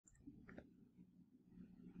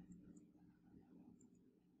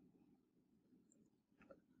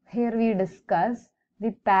here we discuss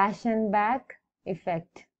the Paschen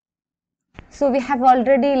effect. So we have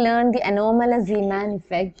already learned the anomalous Zeeman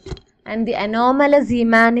effect, and the anomalous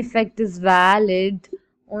Zeeman effect is valid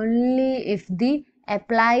only if the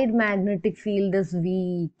applied magnetic field is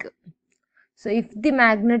weak. So if the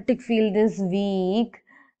magnetic field is weak,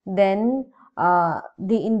 then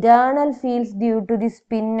the internal fields due to the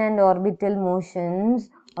spin and orbital motions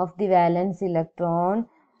of the valence electron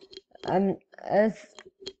is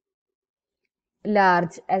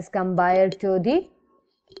large as compared to the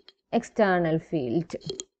external field.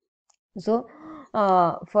 So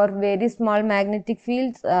for very small magnetic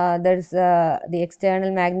fields, the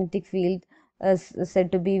external magnetic field is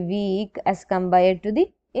said to be weak as compared to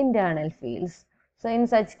the internal fields. So in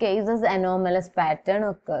such cases, anomalous pattern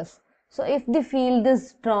occurs. So if the field is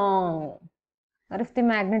strong, or if the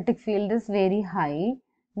magnetic field is very high,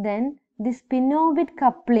 then the spin-orbit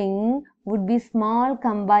coupling would be small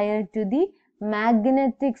compared to the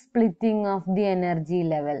magnetic splitting of the energy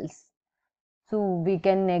levels. So we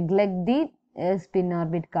can neglect the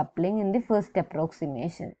spin-orbit coupling in the first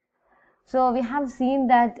approximation. So we have seen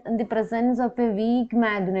that in the presence of a weak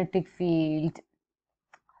magnetic field,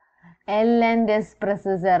 L and S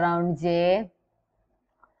presses around J,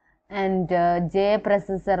 and J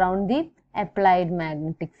presses around the applied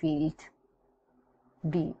magnetic field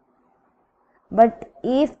B. But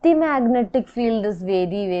if the magnetic field is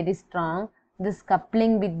very, very strong, this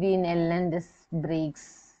coupling between L and S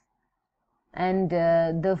breaks, and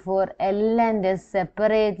therefore L and S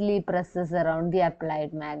separately presses around the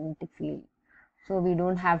applied magnetic field. So we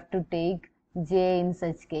don't have to take J in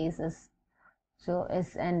such cases. So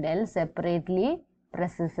S and L separately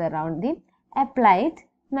presses around the applied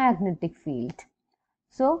magnetic field.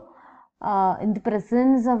 So in the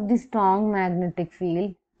presence of the strong magnetic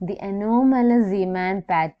field, the anomalous Zeeman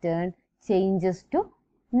pattern changes to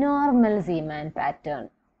normal Zeeman pattern.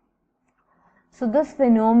 So this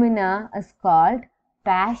phenomena is called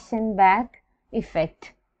Paschen effect.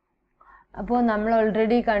 അപ്പോൾ നമ്മൾ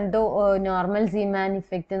already കണ്ടു normal Zeeman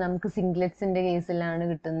effect നമുക്ക് സിംഗ്ലെറ്റ്സിന്റെ കേസിലാണ്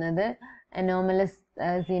കിട്ടുന്നത്. Anomalous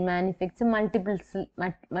Zeeman effects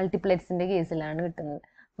മൾട്ടിപ്ലെറ്റ്സിന്റെ കേസിലാണ് കിട്ടുന്നത്.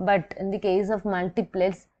 But in the case of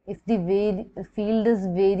മൾട്ടിപ്ലെറ്റ്സ്, if the field is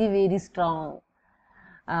very very strong,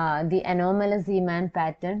 the anomalous Zeeman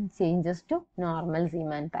pattern changes to normal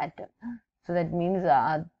Zeeman pattern. So that means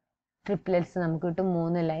triplets നമുക്ക് കിട്ടും,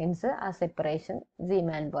 3 lines ആ separation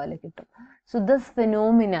Zeeman പോലെ കിട്ടും. So this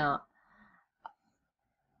phenomena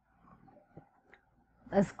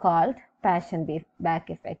is called Paschen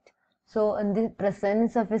effect. So in the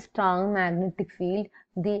presence of a strong magnetic field,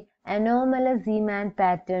 the anomalous Zeeman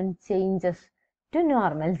pattern changes to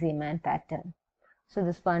normal Zeeman pattern. So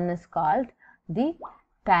this one is called the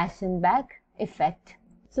Paschen effect.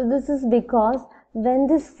 So this is because when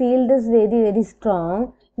this field is very very strong,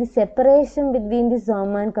 the separation between the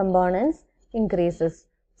Zeeman components increases.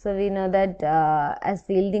 So we know that as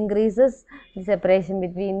field increases, the separation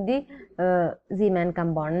between the Zeeman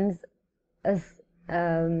components is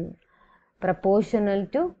proportional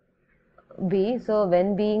to B. So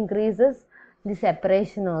when B increases, the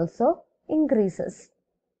separation also increases.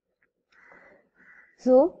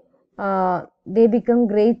 So they become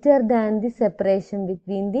greater than the separation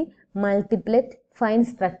between the multiplet fine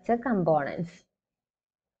structure components.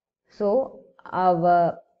 So our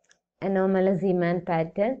anomalous Zeeman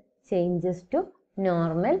pattern changes to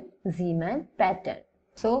normal Zeeman pattern.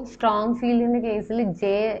 So strong field in the case, J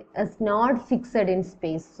is not fixed in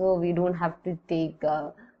space, so we don't have to take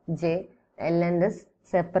J. L and S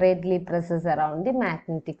separately presses around the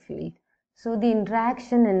magnetic field. So the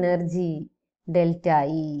interaction energy delta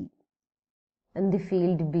E in the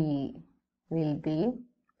field B will be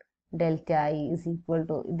delta E is equal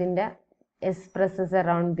to ഇതിന്റെ S presses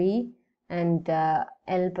around B and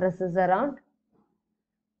L presses around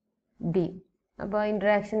B. അപ്പോൾ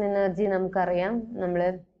interaction energy നമുക്കറിയാം, നമ്മൾ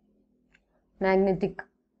magnetic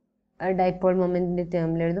dipole മൊമെന്റിന്റെ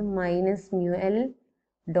ടേമിൽ എഴുതും minus mu L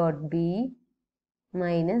dot B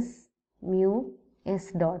minus mu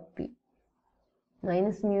S dot B.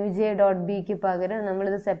 Minus mu J dot ബിക്ക് പകരം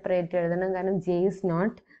നമ്മളിത് separate എഴുതണം, കാരണം J is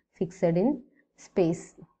not fixed in space.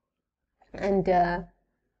 And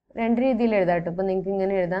രണ്ട് രീതിയിൽ എഴുതാം കേട്ടോ. അപ്പോൾ നിങ്ങൾക്ക്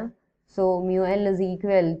ഇങ്ങനെ എഴുതാം. So mu L is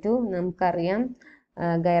equal to, നമുക്കറിയാം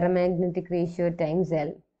ഗൈറോമാഗ്നറ്റിക് ratio times L.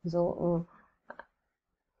 So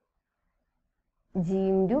G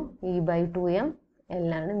into E by 2m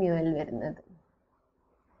എല്ലാണ് mu L വരുന്നത്.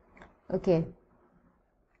 Okay,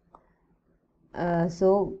 so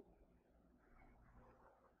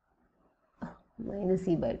minus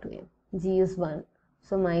e by 2m, g is 1,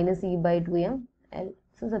 so minus e by 2m L.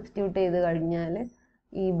 So substitute ചെയ്ത് കഴിഞ്ഞാൽ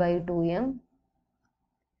E by 2m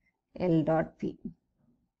L dot P.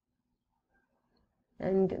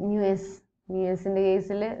 And mu s in the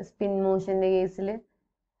case, spin motion in the case,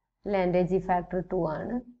 land energy factor 2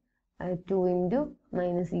 ആണ്. 2 into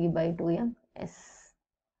minus E by 2m s.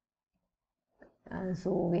 So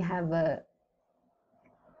we have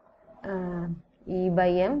E by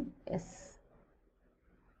m s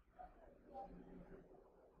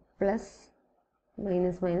plus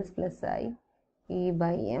minus plus I E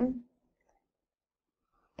by m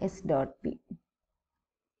s dot p.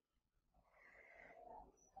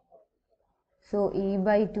 So E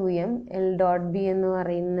by 2m L dot b എന്ന്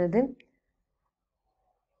പറയുന്നത്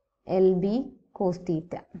LB cos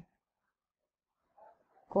theta,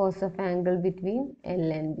 cos of angle between L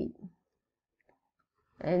and B,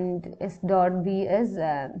 and S dot B is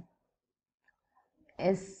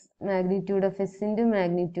S magnitude of S into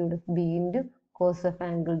magnitude of B into cos of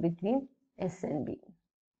angle between S and B.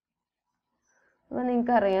 അപ്പോൾ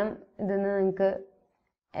നിങ്ങൾക്കറിയാം ഇതിന്ന് നിങ്ങൾക്ക്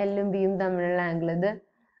എല്ലും ബിയും തമ്മിലുള്ള angle,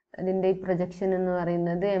 ഇതിൻ്റെ projection എന്ന്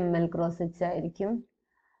പറയുന്നത് ML ക്രോസ് H ആയിരിക്കും.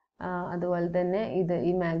 അതുപോലെ തന്നെ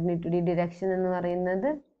ഈ മാഗ്നിറ്റ്യൂഡ് ഡിറക്ഷൻ എന്ന് പറയുന്നത്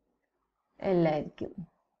L ആയിരിക്കും.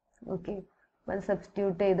 ഓക്കെ, അപ്പോൾ അത്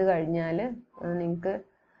സബ്സ്റ്റിറ്റ്യൂട്ട് ചെയ്ത് കഴിഞ്ഞാൽ നിങ്ങൾക്ക്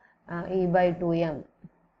E by 2m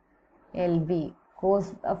LB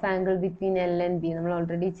cos of angle between L and B നമ്മൾ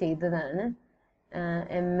ഓൾറെഡി ചെയ്തതാണ്.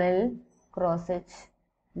 ML cross H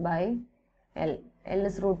by L. L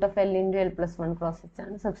is root of L into L plus 1 cross H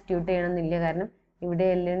ആണ്. സബ്സ്റ്റിറ്റ്യൂട്ട് ചെയ്യണമെന്നില്ല, കാരണം ഇവിടെ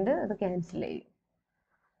L ഉണ്ട്, അത് ക്യാൻസൽ ചെയ്യും.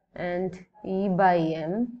 And E by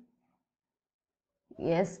m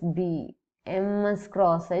SB MS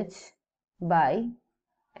cross H by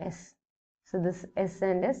S. So this S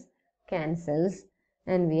and S cancels,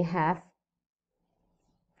 and we have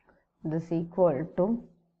this equal to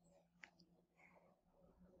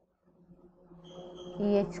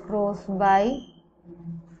EH cross by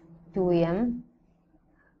 2m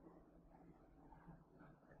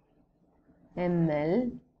ML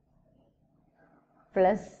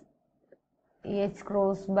plus EH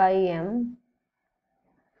cross by m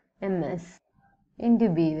MS into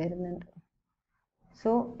B വരുന്നുണ്ട്. So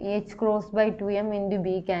EH cross by 2m into B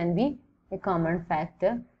can be a common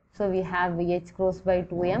factor. So we have EH cross by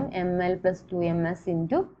 2m ML plus 2ms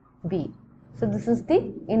into B. So this is the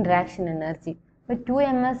interaction energy. But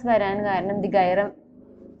 2ms വരാൻ കാരണം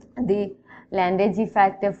the land energy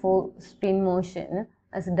factor for spin motion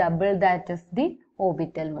is double that of the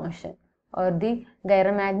orbital motion, or the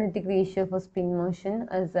gyromagnetic ratio for spin motion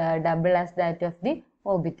is double as that of the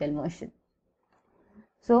orbital motion.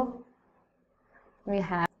 So we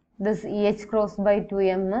have this EH cross by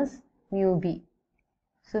 2m is mu b.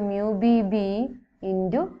 So mu b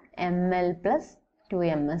into ml plus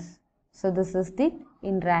 2ms. So this is the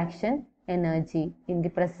interaction energy in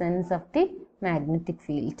the presence of the magnetic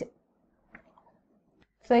field.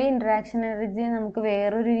 So ഈ interaction energy നമുക്ക്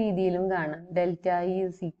വേറൊരു രീതിയിലും കാണാം. Delta E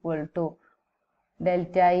is equal to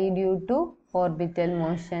delta E due to orbital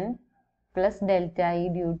motion plus delta E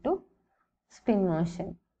due to spin motion.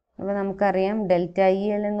 അപ്പോൾ നമുക്കറിയാം delta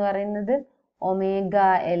EL എന്ന് പറയുന്നത് omega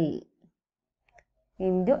L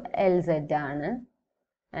into LZ ആണ്,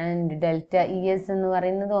 and delta ES എന്ന്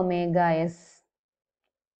പറയുന്നത് omega S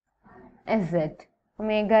SZ.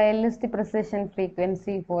 Omega L is the precession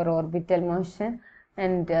frequency for orbital motion,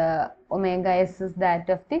 and omega S is that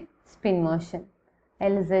of the spin motion.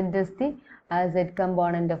 LZ is the Z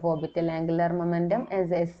component of orbital angular momentum, as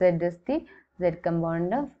SZ is the Z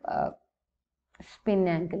component of spin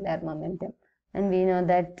angular momentum. And we know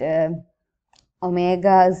that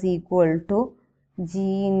omega is equal to G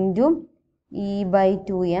into E by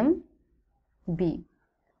 2m B.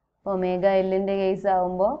 Omega L in the case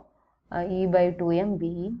ആവുമ്പോൾ E by 2m B.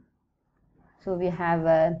 So we have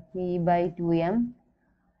E by 2m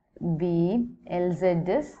B. LZ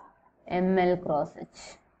is ML cross H,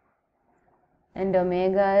 and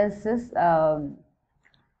omega S is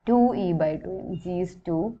 2E by 2m. G is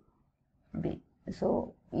 2B. So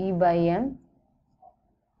E by m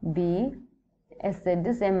B. SZ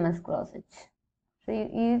is MS cross H. So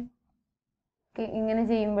ഇങ്ങനെ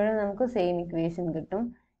ചെയ്യുമ്പോഴും നമുക്ക് same equation കിട്ടും.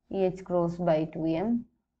 EH cross by 2m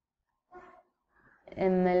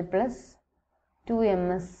ML plus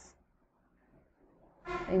 2ms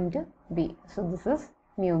into B. So this is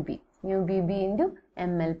mu BB into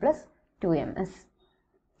ML plus 2ms.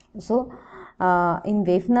 So in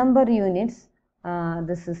wave number units,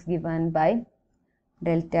 this is given by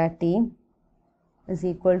delta T is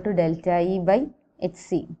equal to delta E by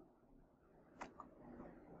HC.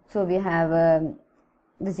 So we have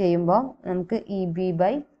this ചെയ്യുമ്പോൾ നമുക്ക് EB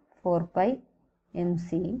by 4 pi MC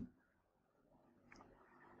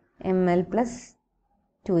ML plus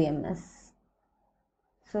 2 ms.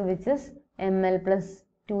 So which is ml plus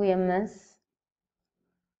 2 ms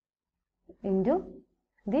into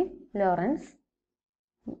the Lorentz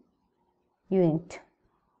unit.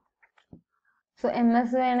 So ms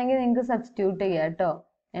വേണമെങ്കിൽ നിങ്ങൾക്ക് substitute ചെയ്യാം കേട്ടോ.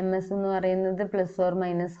 ms എന്ന് പറയുന്നത് plus or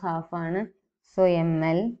minus half ആണ്. So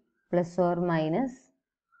ml plus or minus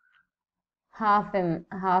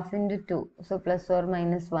half into 2. So plus or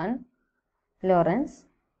minus 1 Lorentz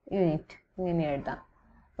unit. ഇങ്ങനെ എഴുതാം.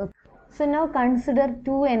 So now consider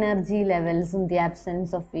two energy levels in the absence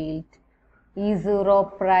of field, E0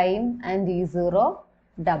 prime and E0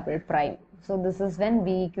 double prime. So this is when V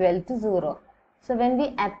equal to 0. So when we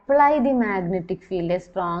apply the magnetic field, a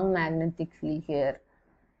strong magnetic field here,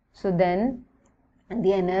 so then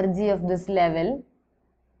the energy of this level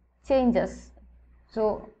changes. So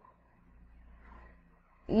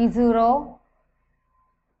E0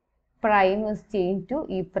 prime is changed to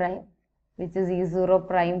E prime, which is E0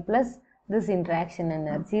 prime plus this interaction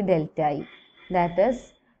energy delta E, that is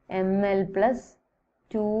ml plus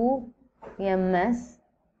 2 ms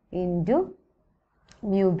into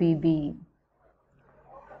mu bb.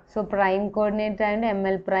 So prime coordinate and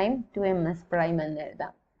ml prime 2 ms prime എന്ന്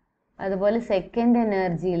എഴുതാം. അതുപോലെ second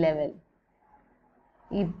energy level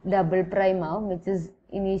E double prime ആവും, which is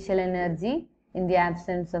initial energy in the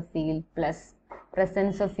absence of field plus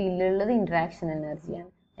presence of field ഉള്ളത് interaction energy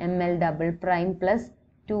ആണ്. ml double prime plus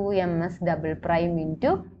 2 ms double prime into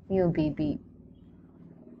mu bb.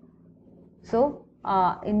 So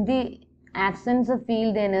in the absence of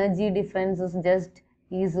field, the energy difference is just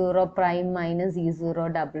E0 prime minus E0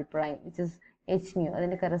 double prime, which is h nu.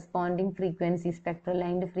 അതിന്റെ corresponding frequency, spectral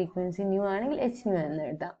line frequency nu ആണെങ്കിൽ h nu എന്ന്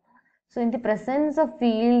എഴുതാം. So in the presence of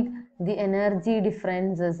field, the energy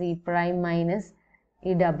difference is E prime minus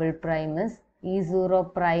E double prime is E0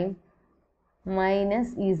 prime minus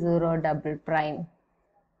E0 double prime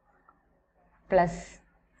plus.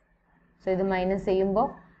 So ഇത് minus ചെയ്യുമ്പോൾ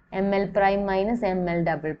ml prime minus ml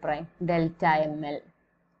double prime delta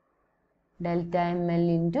ml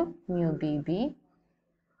into mu bb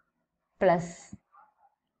plus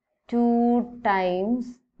 2 times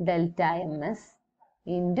delta ms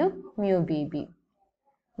into mu bb,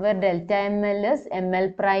 where delta ml is ml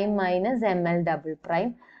prime minus ml double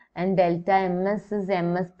prime and delta ms is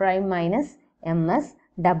ms prime minus ms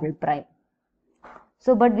double prime. So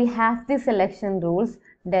but we have the selection rules.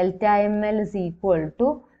 Delta ml is equal to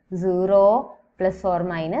 0 plus or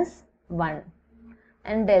minus 1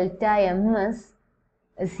 and delta ms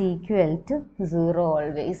is equal to 0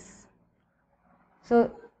 always. So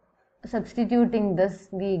substituting this,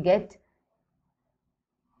 we get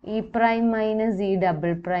E prime minus E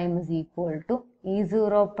double prime is equal to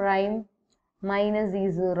E0 prime minus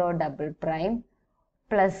E0 double prime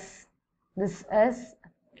plus this is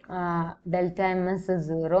delta ms is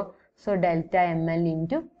 0, so delta ml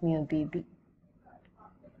into mu bb.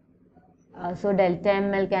 So delta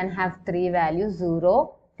ml can have three values,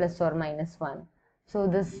 0 plus or minus 1. So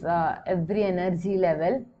this every energy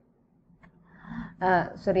level,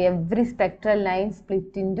 every spectral line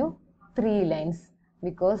split into 3 lines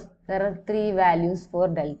because there are 3 values for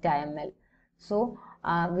delta ml. So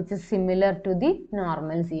which is similar to the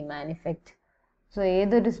normal Zeeman effect. So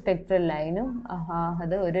ഏതൊരു spectral ലൈനും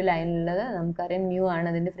അത് ഒരു ലൈനിലുള്ളത് നമുക്കറിയാം mu ആണ്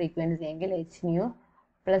അതിൻ്റെ frequency എങ്കിൽ h mu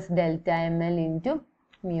plus delta ml into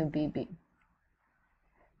mu bb.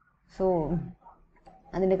 So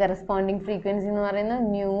അതിൻ്റെ corresponding frequency എന്ന് പറയുന്നത്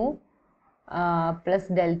mu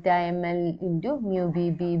plus delta ml into mu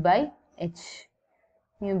bb by h.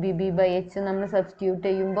 Mu bb by h നമ്മൾ സബ്സ്റ്റിറ്റ്യൂട്ട്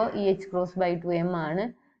ചെയ്യുമ്പോൾ EH ക്രോസ് ബൈ 2m ആണ്.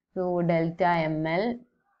 So delta ml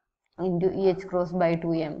into EH cross by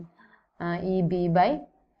 2m EB by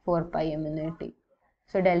 4 pi m എന്ന് കിട്ടി.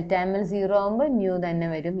 So delta ml 0 ആകുമ്പോൾ new തന്നെ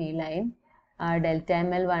വരും ഈ line. Delta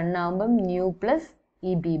ml 1 ആകുമ്പോൾ nu plus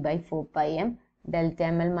EB by 4 pi m. Delta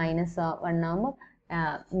ml minus 1 ആകുമ്പോൾ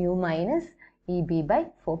new minus EB by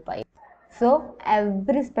 4 pi m. So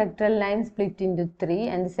every spectral line split into 3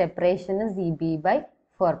 and the separation is EB by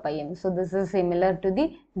 4 pi m. So this is similar to the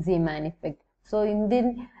Zeeman effect. So in the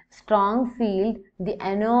strong field, the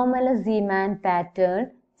anomalous Zeeman pattern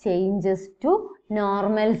changes to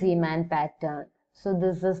normal Zeeman pattern. So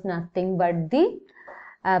this is nothing but the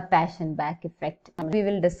Paschen-Back effect. We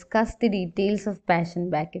will discuss the details of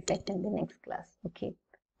Paschen-Back effect in the next class. Okay,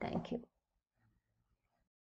 thank you.